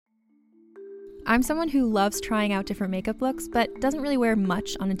I'm someone who loves trying out different makeup looks, but doesn't really wear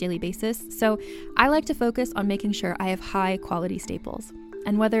much on a daily basis, so I like to focus on making sure I have high quality staples.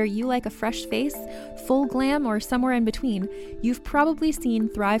 And whether you like a fresh face, full glam, or somewhere in between, you've probably seen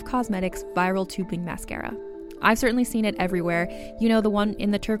Thrive Causemetics Viral Tubing Mascara. I've certainly seen it everywhere. You know, the one in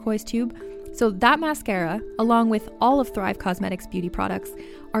the turquoise tube? So that mascara, along with all of Thrive Causemetics beauty products,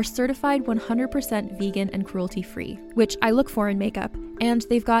 are certified 100% vegan and cruelty-free, which I look for in makeup, and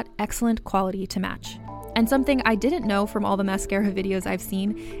they've got excellent quality to match. And something I didn't know from all the mascara videos I've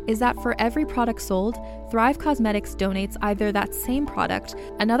seen is that for every product sold, Thrive Causemetics donates either that same product,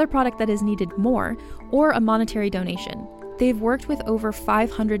 another product that is needed more, or a monetary donation. They've worked with over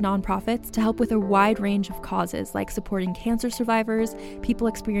 500 nonprofits to help with a wide range of causes like supporting cancer survivors, people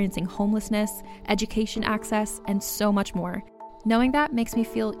experiencing homelessness, education access, and so much more. Knowing that makes me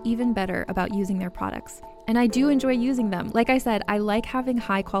feel even better about using their products. And I do enjoy using them. Like I said, I like having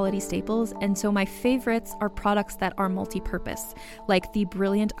high quality staples, and so my favorites are products that are multi-purpose, like the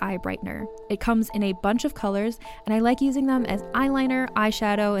Brilliant Eye Brightener. It comes in a bunch of colors, and I like using them as eyeliner,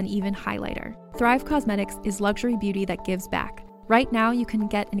 eyeshadow, and even highlighter. Thrive Causemetics is luxury beauty that gives back. Right now, you can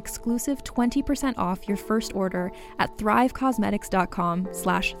get an exclusive 20% off your first order at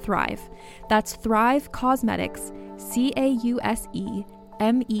thrivecausemetics.com/thrive. That's Thrive Causemetics,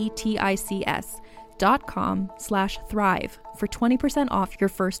 CAUSEMETICS.com/thrive for 20% off your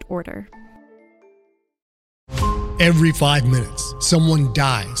first order. Every 5 minutes, someone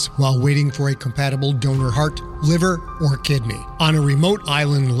dies while waiting for a compatible donor heart, liver, or kidney. On a remote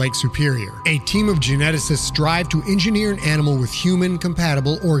island in Lake Superior, a team of geneticists strive to engineer an animal with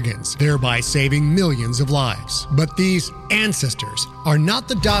human-compatible organs, thereby saving millions of lives. But these ancestors are not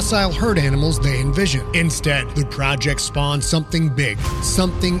the docile herd animals they envision. Instead, the project spawns something big,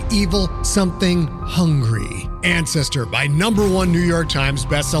 something evil, something hungry. Ancestor by #1 New York Times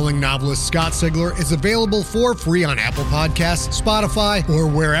bestselling novelist Scott Sigler is available for free on Apple Podcasts, Spotify, or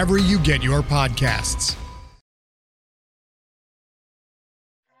wherever you get your podcasts.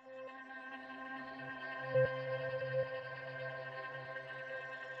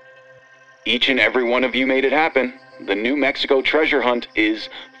 Each and every one of you made it happen. The New Mexico treasure hunt is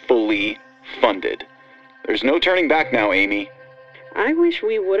fully funded. There's no turning back now, Amy. I wish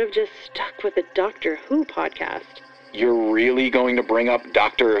we would have just stuck with the Doctor Who podcast. You're really going to bring up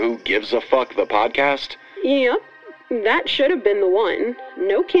Doctor Who Gives a Fuck, the podcast? Yep, that should have been the one.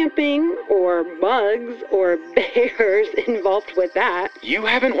 No camping, or bugs, or bears involved with that. You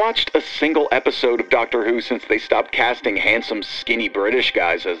haven't watched a single episode of Doctor Who since they stopped casting handsome, skinny British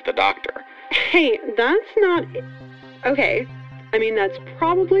guys as the Doctor. Hey, that's not... Okay, I mean, that's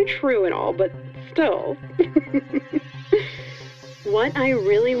probably true and all, but still. What I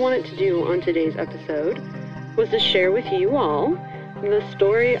really wanted to do on today's episode was to share with you all the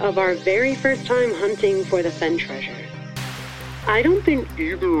story of our very first time hunting for the Fen treasure. I don't think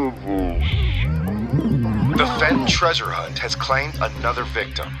either of us... The Fen treasure hunt has claimed another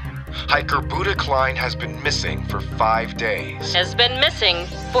victim. Hiker Buddha Klein has been missing for 5 days. Has been missing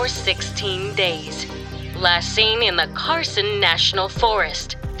for 16 days. Last seen in the Carson National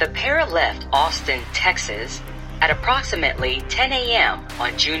Forest. The pair left Austin, Texas at approximately 10 a.m.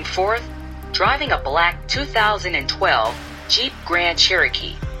 on June 4th, driving a black 2012 Jeep Grand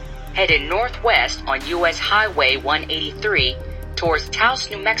Cherokee, headed northwest on U.S. Highway 183 towards Taos,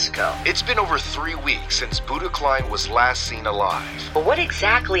 New Mexico. It's been over 3 weeks since Buddha Klein was last seen alive. But what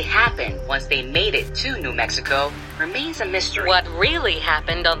exactly happened once they made it to New Mexico remains a mystery. What really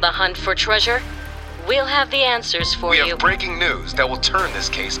happened on the hunt for treasure? We'll have the answers for you. We have breaking news that will turn this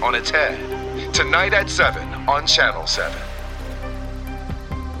case on its head. Tonight at 7 on Channel 7.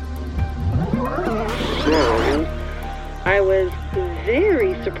 So, I was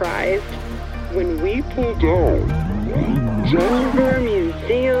very surprised when we pulled out Denver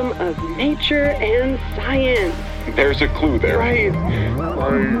Museum of Nature and Science. There's a clue there. Right.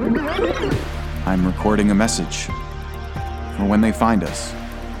 I'm recording a message for when they find us.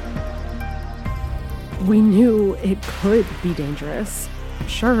 We knew it could be dangerous,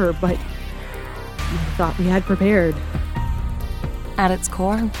 sure, but we thought we had prepared. At its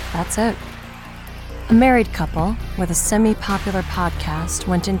core, that's it. A married couple with a semi-popular podcast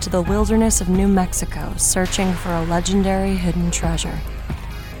went into the wilderness of New Mexico searching for a legendary hidden treasure.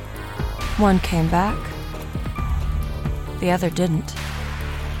 One came back, the other didn't.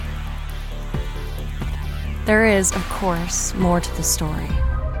 There is, of course, more to the story.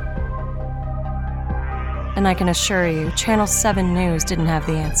 And I can assure you, Channel 7 News didn't have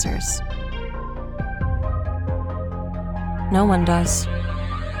the answers. No one does.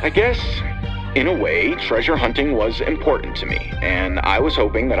 I guess In a way, treasure hunting was important to me, and I was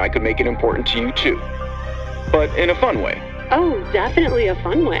hoping that I could make it important to you too. But in a fun way. Oh, definitely a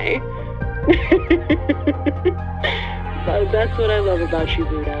fun way. That's what I love about you,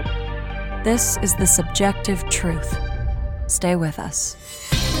 Buddha. This is the subjective truth. Stay with us.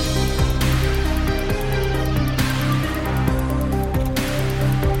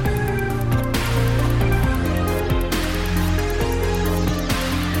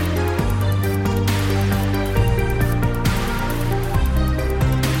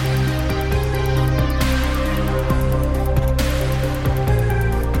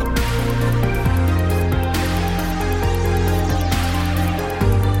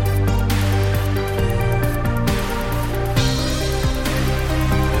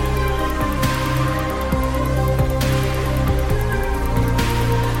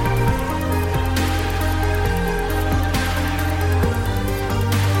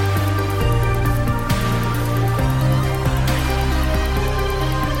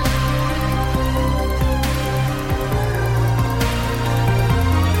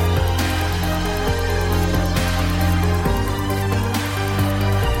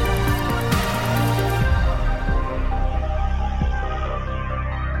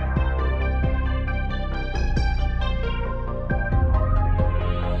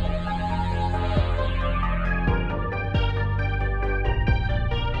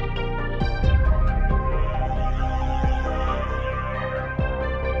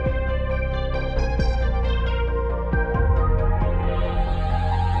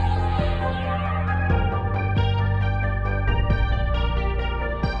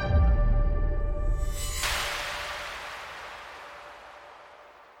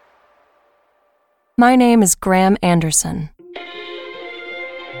 My name is Graham Anderson.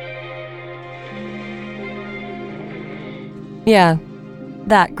 Yeah,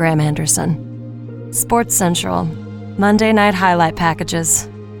 that Graham Anderson. Sports Central, Monday night highlight packages,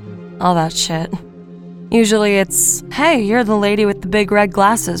 all that shit. Usually it's, hey, you're the lady with the big red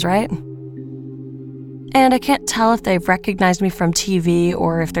glasses, right? And I can't tell if they've recognized me from TV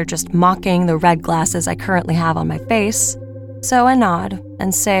or if they're just mocking the red glasses I currently have on my face. So I nod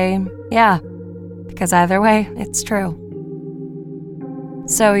and say, yeah, because either way, it's true.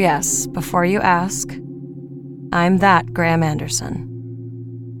 So yes, before you ask, I'm that Graham Anderson.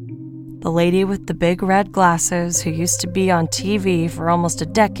 The lady with the big red glasses who used to be on TV for almost a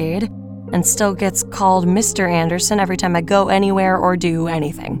decade and still gets called Mr. Anderson every time I go anywhere or do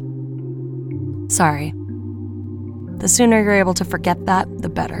anything. Sorry. The sooner you're able to forget that, the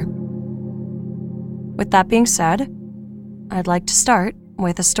better. With that being said, I'd like to start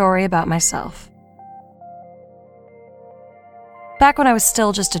with a story about myself. Back when I was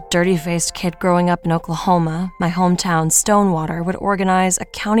still just a dirty-faced kid growing up in Oklahoma, my hometown, Stonewater, would organize a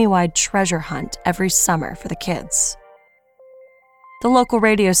countywide treasure hunt every summer for the kids. The local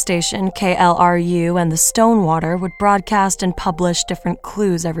radio station, KLRU, and the Stonewater would broadcast and publish different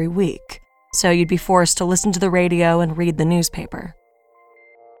clues every week, so you'd be forced to listen to the radio and read the newspaper.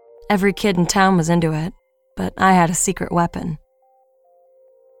 Every kid in town was into it, but I had a secret weapon.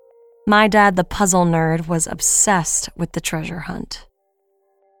 My dad, the puzzle nerd, was obsessed with the treasure hunt.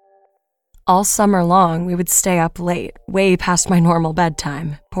 All summer long, we would stay up late, way past my normal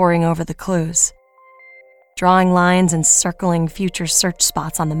bedtime, poring over the clues, drawing lines and circling future search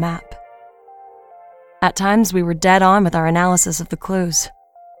spots on the map. At times, we were dead on with our analysis of the clues.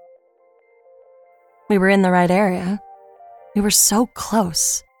 We were in the right area. We were so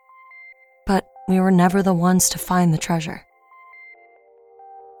close. But we were never the ones to find the treasure.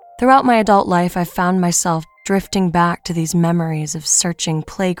 Throughout my adult life, I found myself drifting back to these memories of searching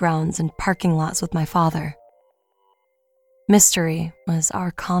playgrounds and parking lots with my father. Mystery was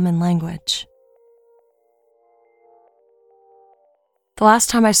our common language. The last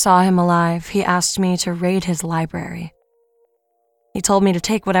time I saw him alive, he asked me to raid his library. He told me to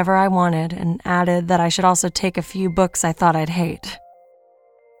take whatever I wanted and added that I should also take a few books I thought I'd hate.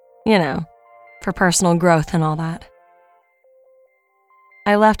 You know, for personal growth and all that.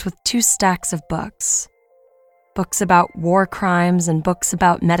 I left with 2 stacks of books. Books about war crimes and books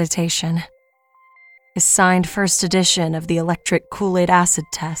about meditation. His signed first edition of the electric Kool-Aid acid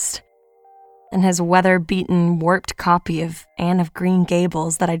test. And his weather-beaten, warped copy of Anne of Green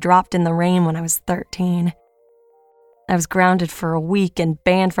Gables that I dropped in the rain when I was 13. I was grounded for a week and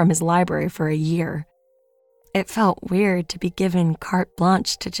banned from his library for a year. It felt weird to be given carte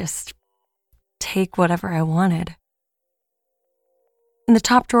blanche to just take whatever I wanted. In the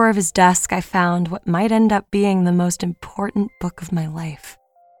top drawer of his desk, I found what might end up being the most important book of my life.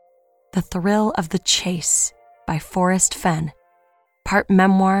 The Thrill of the Chase by Forrest Fenn, part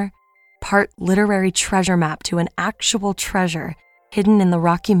memoir, part literary treasure map to an actual treasure hidden in the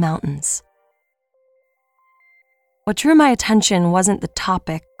Rocky Mountains. What drew my attention wasn't the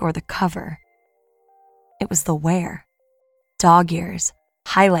topic or the cover. It was the where. Dog ears,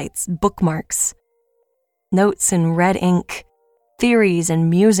 highlights, bookmarks, notes in red ink, theories and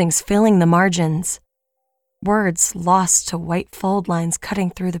musings filling the margins, words lost to white fold lines cutting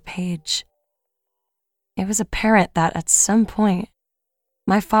through the page. It was apparent that at some point,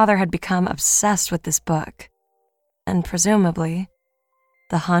 my father had become obsessed with this book, and presumably,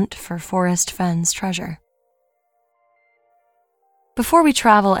 the hunt for Forrest Fenn's treasure. Before we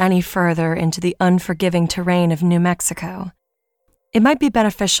travel any further into the unforgiving terrain of New Mexico, it might be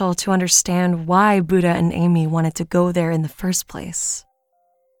beneficial to understand why Buddha and Amy wanted to go there in the first place.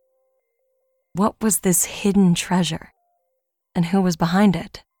 What was this hidden treasure, and who was behind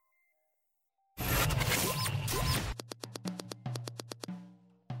it?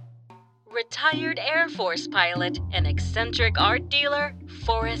 Retired Air Force pilot and eccentric art dealer,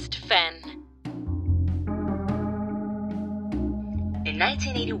 Forrest Fenn. In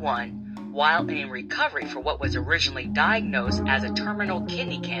 1981, while in recovery for what was originally diagnosed as a terminal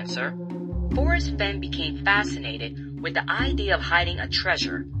kidney cancer, Forrest Fenn became fascinated with the idea of hiding a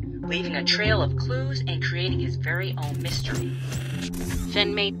treasure, leaving a trail of clues and creating his very own mystery.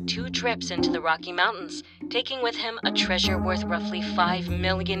 Fenn made 2 trips into the Rocky Mountains, taking with him a treasure worth roughly $5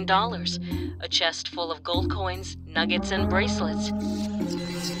 million, a chest full of gold coins, nuggets, and bracelets.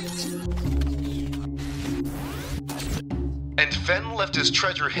 And Fenn left his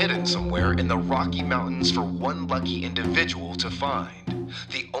treasure hidden somewhere in the Rocky Mountains for one lucky individual to find.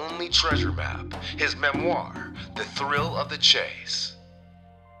 The only treasure map, his memoir, The Thrill of the Chase.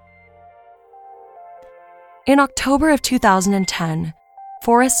 In October of 2010,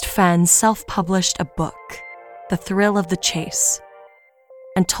 Forrest Fenn self-published a book, The Thrill of the Chase,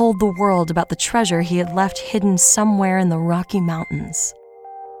 and told the world about the treasure he had left hidden somewhere in the Rocky Mountains.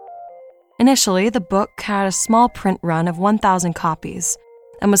 Initially, the book had a small print run of 1,000 copies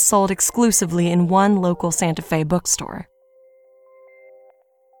and was sold exclusively in one local Santa Fe bookstore.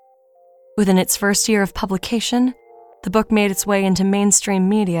 Within its first year of publication, the book made its way into mainstream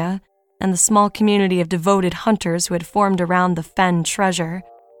media, and the small community of devoted hunters who had formed around the Fenn treasure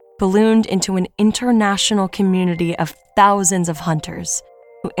ballooned into an international community of thousands of hunters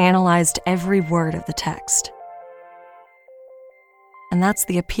who analyzed every word of the text. And that's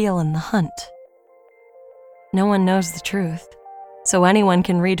the appeal in the hunt. No one knows the truth, so anyone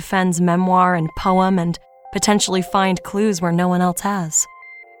can read Fenn's memoir and poem and potentially find clues where no one else has.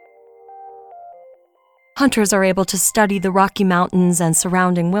 Hunters are able to study the Rocky Mountains and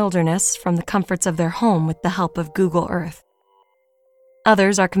surrounding wilderness from the comforts of their home with the help of Google Earth.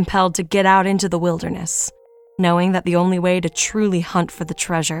 Others are compelled to get out into the wilderness, knowing that the only way to truly hunt for the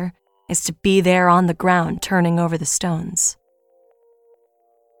treasure is to be there on the ground turning over the stones.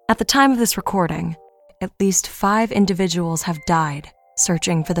 At the time of this recording, at least 5 individuals have died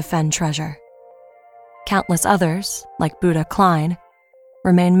searching for the Fenn treasure. Countless others, like Buddha Klein,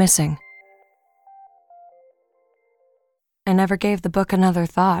 remain missing. I never gave the book another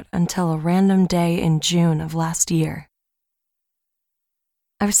thought until a random day in June of last year.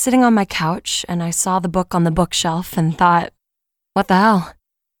 I was sitting on my couch and I saw the book on the bookshelf and thought, what the hell?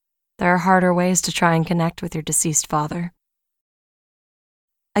 There are harder ways to try and connect with your deceased father.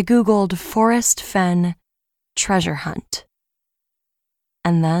 I Googled Forrest Fenn treasure hunt.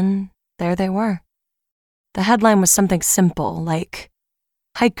 And then there they were. The headline was something simple like,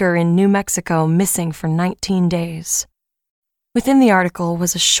 hiker in New Mexico missing for 19 days. Within the article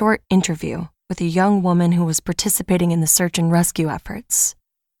was a short interview with a young woman who was participating in the search and rescue efforts.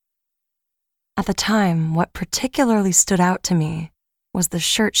 At the time, what particularly stood out to me was the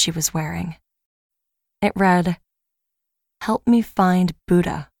shirt she was wearing. It read, "Help me find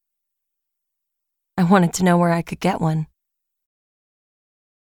Buddha." I wanted to know where I could get one.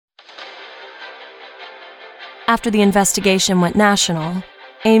 After the investigation went national,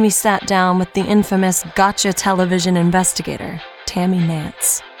 Amy sat down with the infamous Gotcha television investigator, Tammy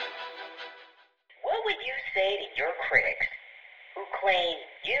Nance. What would you say to your critics who claim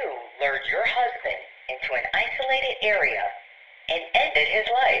you lured your husband into an isolated area and ended his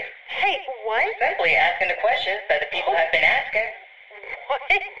life? Hey, what? Simply asking the questions that the people have been asking. What?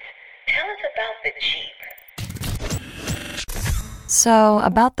 Tell us about the Jeep. So,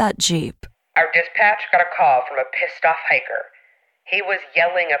 about that Jeep. Our dispatch got a call from a pissed-off hiker. He was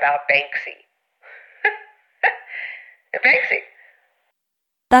yelling about Banksy. Banksy.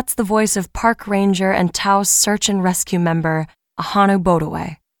 That's the voice of park ranger and Taos search and rescue member, Ahanu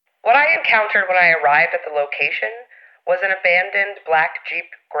Bodaway. What I encountered when I arrived at the location was an abandoned black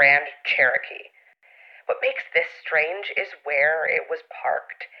Jeep Grand Cherokee. What makes this strange is where it was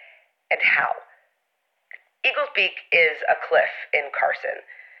parked and how. Eagles Beak is a cliff in Carson.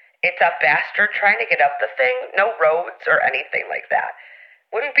 It's a bastard trying to get up the thing, no roads or anything like that.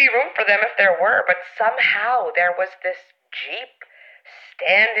 Wouldn't be room for them if there were, but somehow there was this Jeep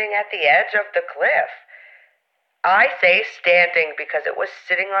standing at the edge of the cliff. I say standing because it was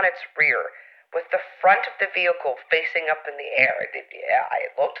sitting on its rear, with the front of the vehicle facing up in the air.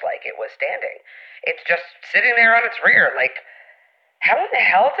 It looked like it was standing. It's just sitting there on its rear, like, how in the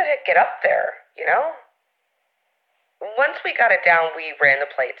hell did it get up there, you know? Once we got it down, we ran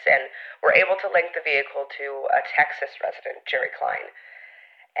the plates and were able to link the vehicle to a Texas resident, Jerry Klein,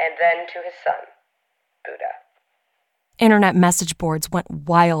 and then to his son, Buddha. Internet message boards went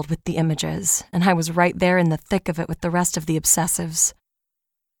wild with the images, and I was right there in the thick of it with the rest of the obsessives.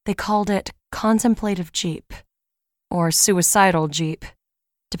 They called it contemplative Jeep, or suicidal Jeep,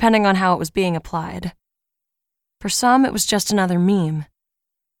 depending on how it was being applied. For some, it was just another meme,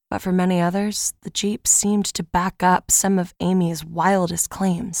 but for many others, the Jeep seemed to back up some of Amy's wildest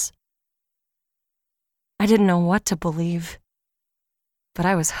claims. I didn't know what to believe, but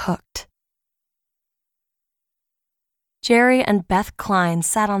I was hooked. Jerry and Beth Klein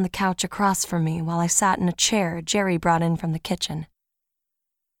sat on the couch across from me while I sat in a chair Jerry brought in from the kitchen.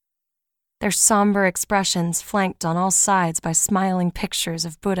 Their somber expressions flanked on all sides by smiling pictures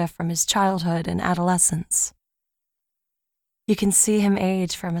of Buddha from his childhood and adolescence. You can see him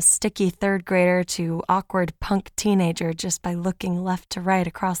age from a sticky third grader to awkward punk teenager just by looking left to right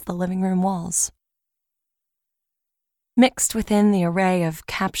across the living room walls. Mixed within the array of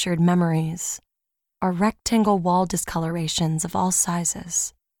captured memories are rectangle wall discolorations of all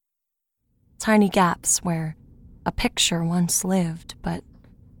sizes. Tiny gaps where a picture once lived but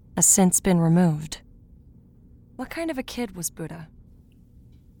has since been removed. What kind of a kid was Buddha?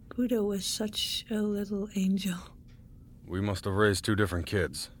 Buddha was such a little angel. We must have raised two different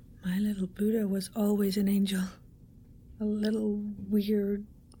kids. My little Buddha was always an angel. A little weird,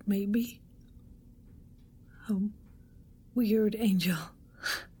 maybe. A weird angel.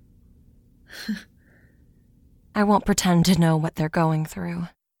 I won't pretend to know what they're going through,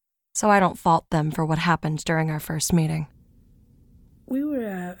 so I don't fault them for what happened during our first meeting. We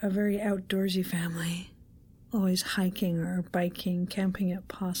were a very outdoorsy family, always hiking or biking, camping at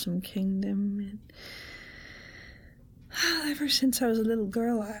Possum Kingdom. And ever since I was a little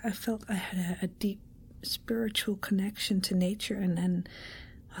girl, I felt I had a deep spiritual connection to nature, and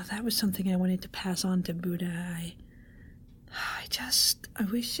that was something I wanted to pass on to Buddha. I just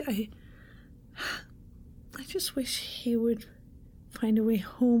wish he would find a way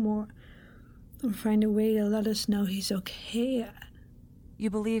home or find a way to let us know he's okay. You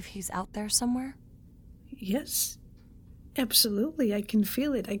believe he's out there somewhere? Yes, absolutely. I can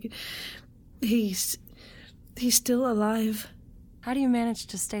feel it. He's still alive. How do you manage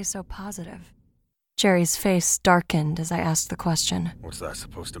to stay so positive? Jerry's face darkened as I asked the question. What's that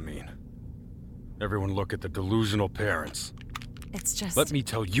supposed to mean? Everyone look at the delusional parents. It's just... Let me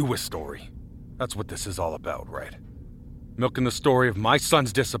tell you a story. That's what this is all about, right? Milking the story of my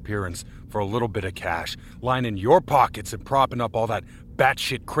son's disappearance for a little bit of cash, lining your pockets and propping up all that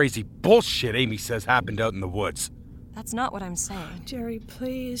batshit crazy bullshit Amy says happened out in the woods. That's not what I'm saying. Jerry,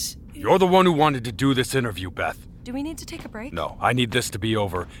 please. You're the one who wanted to do this interview, Beth. Do we need to take a break? No, I need this to be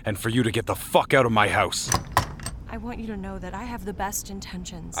over and for you to get the fuck out of my house. I want you to know that I have the best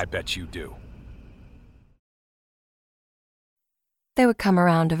intentions. I bet you do. They would come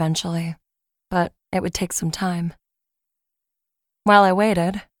around eventually, but it would take some time. While I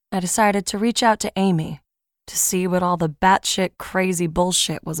waited, I decided to reach out to Amy to see what all the batshit crazy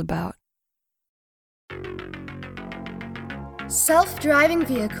bullshit was about. Self-driving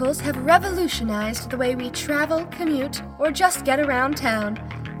vehicles have revolutionized the way we travel, commute, or just get around town.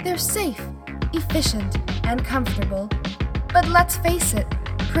 They're safe, efficient, and comfortable. But let's face it,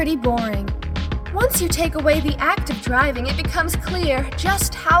 pretty boring. Once you take away the act of driving, it becomes clear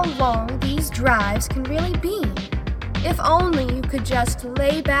just how long these drives can really be. If only you could just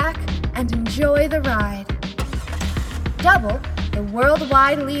lay back and enjoy the ride. Double, the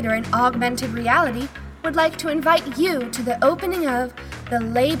worldwide leader in augmented reality, would like to invite you to the opening of the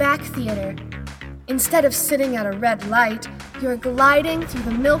Layback Theater. Instead of sitting at a red light, you're gliding through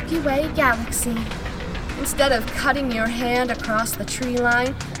the Milky Way galaxy. Instead of cutting your hand across the tree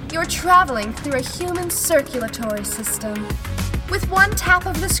line, you're traveling through a human circulatory system. With one tap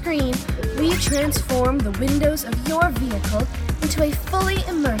of the screen, we transform the windows of your vehicle into a fully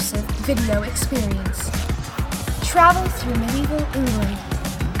immersive video experience. Travel through medieval England,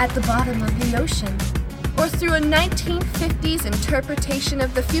 at the bottom of the ocean, or through a 1950s interpretation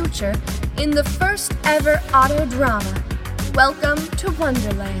of the future in the first ever auto drama, Welcome to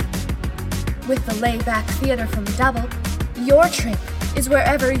Wonderland. With the layback theater from Double, your trip is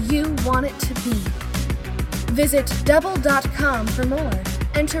wherever you want it to be. Visit double.com for more.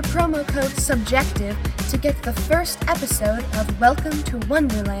 Enter promo code SUBJECTIVE to get the first episode of Welcome to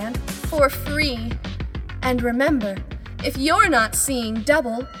Wonderland for free. And remember, if you're not seeing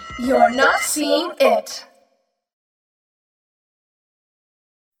Double, you're not seeing it.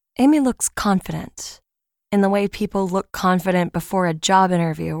 Amy looks confident, in the way people look confident before a job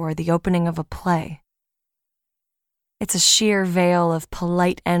interview or the opening of a play. It's a sheer veil of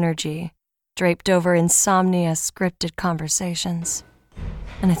polite energy draped over insomnia-scripted conversations,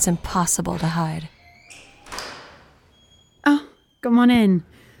 and it's impossible to hide. Oh, come on in.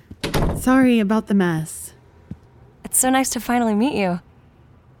 Sorry about the mess. It's so nice to finally meet you.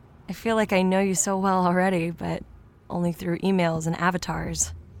 I feel like I know you so well already, but only through emails and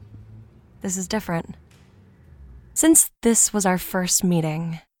avatars. This is different. Since this was our first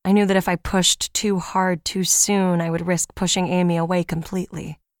meeting, I knew that if I pushed too hard too soon, I would risk pushing Amy away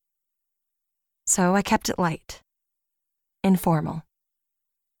completely. So I kept it light, informal.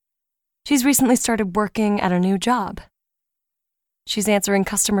 She's recently started working at a new job. She's answering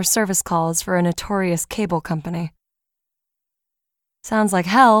customer service calls for a notorious cable company. Sounds like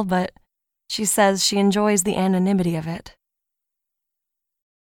hell, but she says she enjoys the anonymity of it.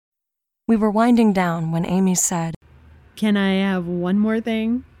 We were winding down when Amy said, Can I have one more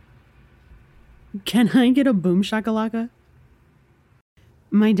thing? Can I get a boom shakalaka?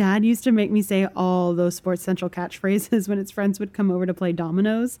 My dad used to make me say all those Sports Central catchphrases when his friends would come over to play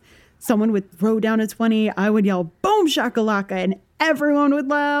dominoes. Someone would throw down a 20, I would yell, boom shakalaka, and everyone would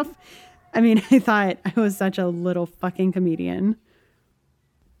laugh. I mean, I thought I was such a little fucking comedian.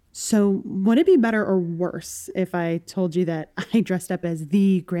 So would it be better or worse if I told you that I dressed up as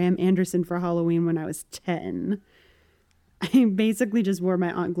the Graham Anderson for Halloween when I was 10? I basically just wore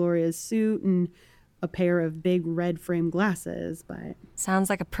my Aunt Gloria's suit and a pair of big red frame glasses, but... Sounds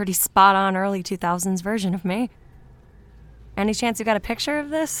like a pretty spot-on early 2000s version of me. Any chance you got a picture of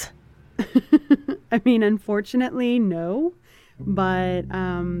this? I mean, unfortunately, no. But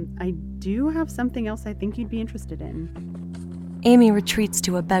I do have something else I think you'd be interested in. Amy retreats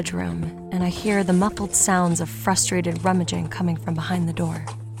to a bedroom, and I hear the muffled sounds of frustrated rummaging coming from behind the door.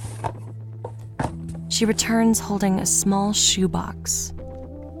 She returns holding a small shoebox.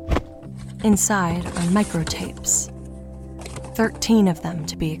 Inside are microtapes. 13 of them,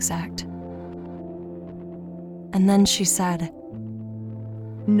 to be exact. And then she said,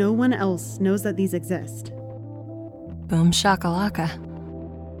 No one else knows that these exist. Boom shakalaka.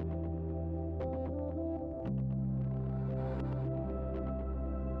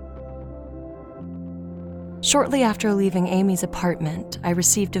 Shortly after leaving Amy's apartment, I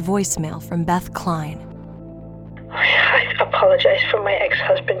received a voicemail from Beth Klein. I apologize for my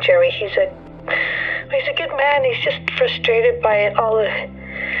ex-husband, Jerry. He's a good man. He's just frustrated by it all.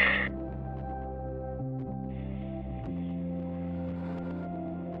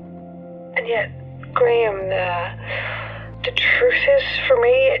 And yet, Graham, the truth is, for me,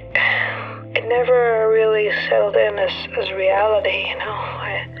 it never really settled in as reality, you know.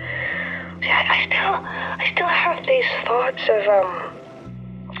 I still have these thoughts of,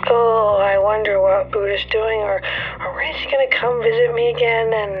 I wonder what Buddha's doing, or when he's gonna come visit me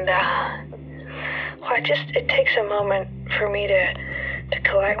again, and, it takes a moment for me to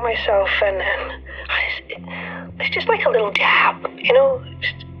collect myself, and it's just like a little dab, you know?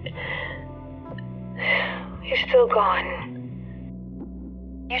 He's still gone.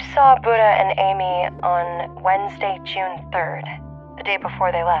 You saw Buddha and Amy on Wednesday, June 3rd, the day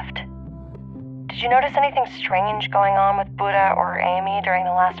before they left. Did you notice anything strange going on with Buddha or Amy during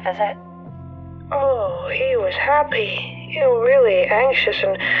the last visit? Oh, he was happy. Really anxious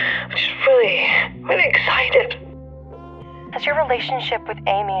and just really excited. Has your relationship with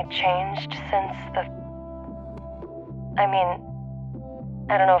Amy changed since the... I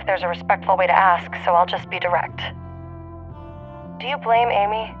don't know if there's a respectful way to ask, so I'll just be direct. Do you blame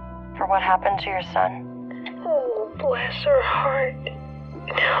Amy for what happened to your son? Oh, bless her heart.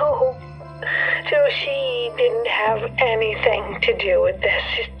 No. She didn't have anything to do with this.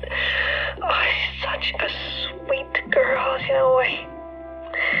 She's such a sweet girl, you know.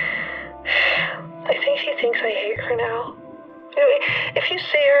 I think she thinks I hate her now. If you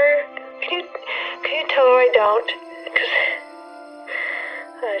see her, can you tell her I don't? Because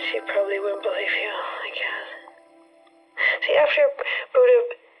she probably wouldn't believe you, I guess. See, after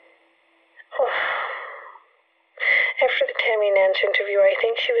the Tammy and intense interview. I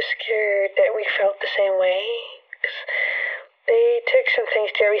think she was scared that we felt the same way. 'Cause they took some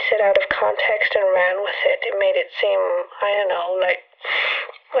things Jerry said out of context and ran with it. It made it seem, I don't know, like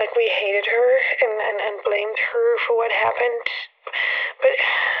we hated her and blamed her for what happened. But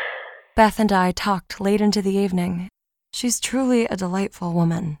Beth and I talked late into the evening. She's truly a delightful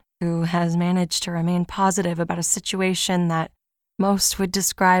woman who has managed to remain positive about a situation that most would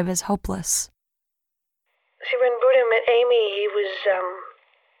describe as hopeless. See, when Buddha met Amy, he was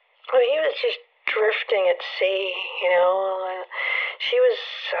just drifting at sea, you know. And she was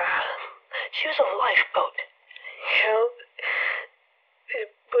a lifeboat, you know.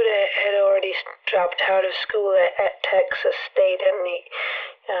 Buddha had already dropped out of school at Texas State, and he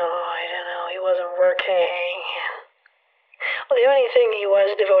wasn't working. Well, the only thing he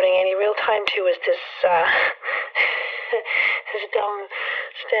was devoting any real time to was this dumb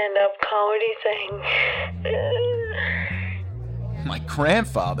stand-up comedy thing. My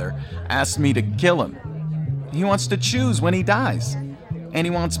grandfather asked me to kill him. He wants to choose when he dies. And he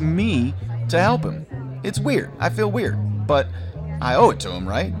wants me to help him. It's weird. I feel weird. But I owe it to him,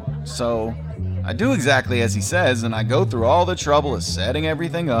 right? So I do exactly as he says, and I go through all the trouble of setting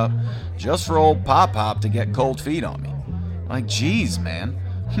everything up just for old Pop to get cold feet on me. Like, geez, man.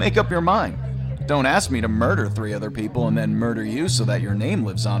 Make up your mind. Don't ask me to murder 3 other people and then murder you so that your name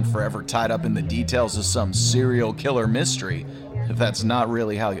lives on forever tied up in the details of some serial killer mystery, if that's not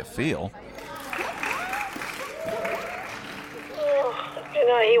really how you feel.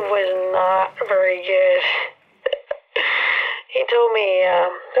 He was not very good. He told me,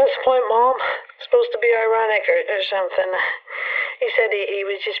 that's the point, Mom. It's supposed to be ironic or something. He said he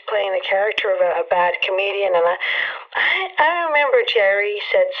was just playing the character of a bad comedian, and I remember Jerry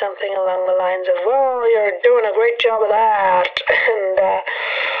said something along the lines of, well, you're doing a great job of that. And,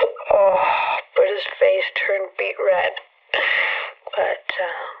 but his face turned beet red. But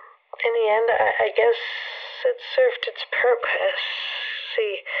in the end, I guess it served its purpose.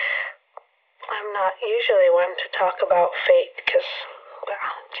 See, I'm not usually one to talk about fate because,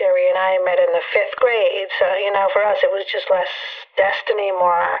 well, Jerry and I met in the 5th grade, so, for us it was just less destiny,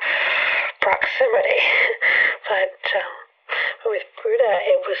 more proximity. But with Buddha,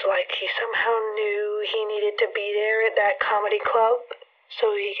 it was like he somehow knew he needed to be there at that comedy club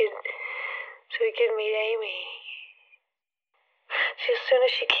so he could meet Amy. See, as soon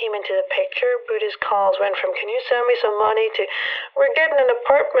as she came into the picture, Buddha's calls went from, can you send me some money, to, we're getting an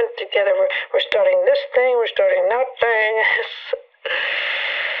apartment together, we're starting this thing, we're starting that thing.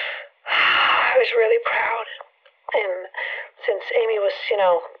 I was really proud. And since Amy was,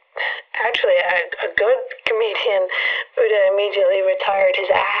 actually a good comedian, Buddha immediately retired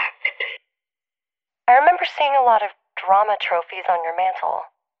his act. I remember seeing a lot of drama trophies on your mantle.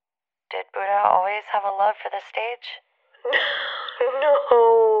 Did Buddha always have a love for the stage? No.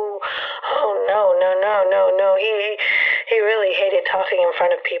 Oh, no. He really hated talking in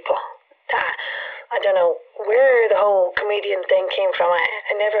front of people. I don't know where the whole comedian thing came from.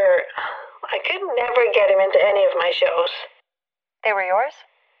 I could never get him into any of my shows. They were yours?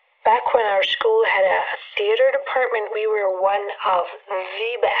 Back when our school had a theater department, we were one of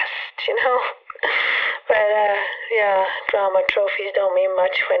the best, But, drama trophies don't mean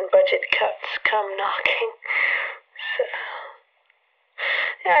much when budget cuts come knocking. So,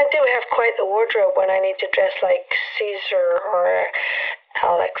 I do have quite the wardrobe when I need to dress like Caesar or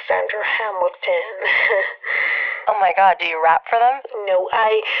Alexander Hamilton. Oh my God, do you rap for them? No,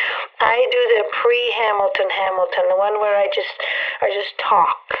 I do the pre-Hamilton, the one where I just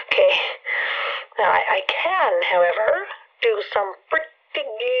talk, okay? Now, I can, however, do some pretty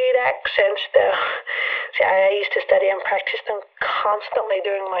good accents, though. See, I used to study and practice them constantly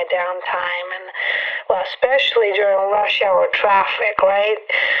during my downtime, and, well, especially during rush hour traffic, right?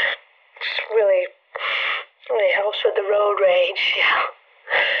 It really helps with the road rage, yeah.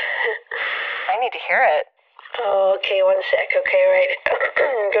 I need to hear it. Oh, okay, one sec, okay, right.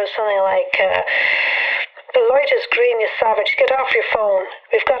 It goes something like, the light is green, you savage. Get off your phone.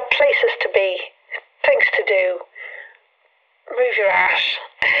 We've got places to be, things to do. Move your ass.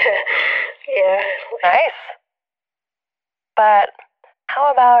 Yeah. Nice. But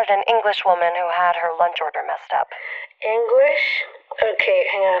how about an English woman who had her lunch order messed up? English? Okay,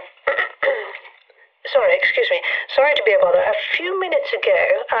 hang on. Sorry, excuse me. Sorry to be a bother. A few minutes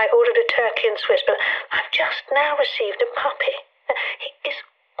ago, I ordered a turkey and Swiss, but I've just now received a puppy. He is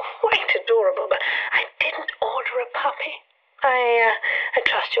quite adorable, but I didn't order a puppy. I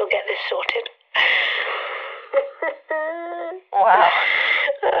trust you'll get this sorted. Wow.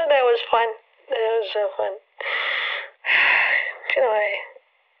 That was fun. That was so fun. I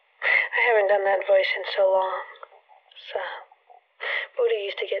haven't done that voice in so long. So, Buddha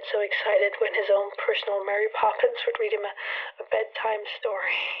used to get so excited when his own personal Mary Poppins would read him a bedtime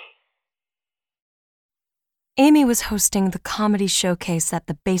story. Amy was hosting the comedy showcase at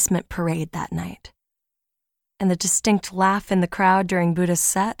the Basement Parade that night. And the distinct laugh in the crowd during Buddha's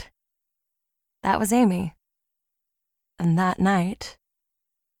set, that was Amy. And that night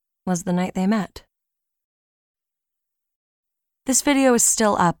was the night they met. This video is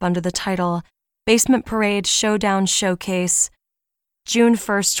still up under the title Basement Parade Showdown Showcase, June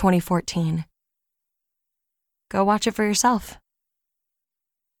 1st, 2014. Go watch it for yourself.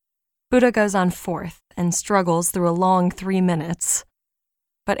 Buddha goes on fourth and struggles through a long 3 minutes.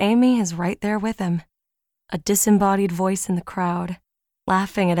 But Amy is right there with him, a disembodied voice in the crowd,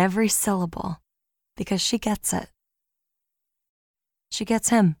 laughing at every syllable because she gets it. She gets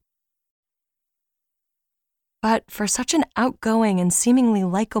him. But for such an outgoing and seemingly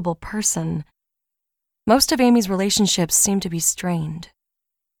likable person, most of Amy's relationships seem to be strained.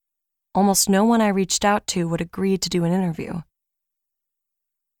 Almost no one I reached out to would agree to do an interview.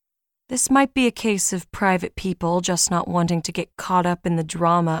 This might be a case of private people just not wanting to get caught up in the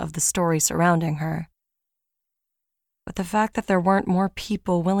drama of the story surrounding her. But the fact that there weren't more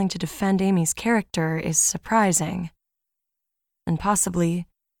people willing to defend Amy's character is surprising, and possibly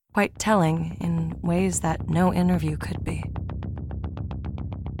quite telling in ways that no interview could be.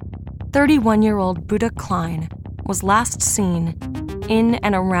 31-year-old Buddha Cline was last seen in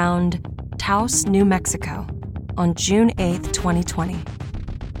and around Taos, New Mexico on June 8, 2020.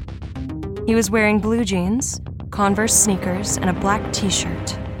 He was wearing blue jeans, Converse sneakers, and a black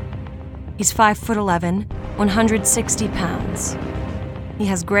t-shirt. He's 5'11", 160 pounds. He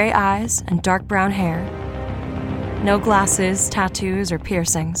has gray eyes and dark brown hair. No glasses, tattoos, or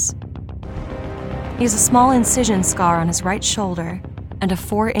piercings. He has a small incision scar on his right shoulder and a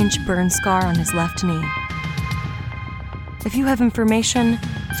 4-inch burn scar on his left knee. If you have information,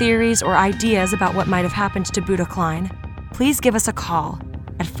 theories, or ideas about what might have happened to Buddha Cline, please give us a call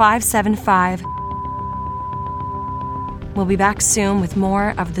at 575. We'll be back soon with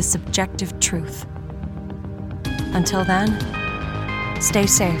more of The Subjective Truth. Until then, stay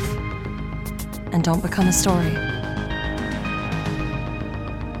safe and don't become a story.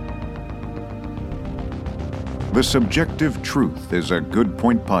 The Subjective Truth is a Good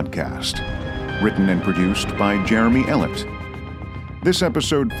Point podcast, written and produced by Jeremy Ellett. This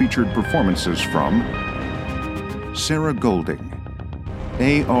episode featured performances from Sarah Golding,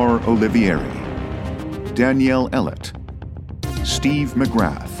 A.R. Olivieri, Danielle Ellett, Steve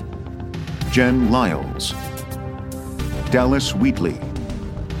McGrath, Jen Lyles, Dallas Wheatley,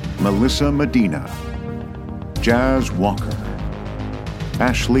 Melissa Medina, Jazz Walker,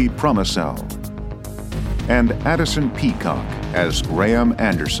 Ashley Promisel, and Addison Peacock as Graham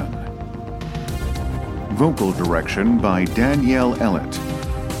Anderson. Vocal direction by Danielle Ellett.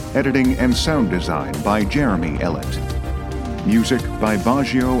 Editing and sound design by Jeremy Ellett. Music by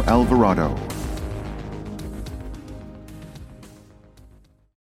Baggio Alvarado.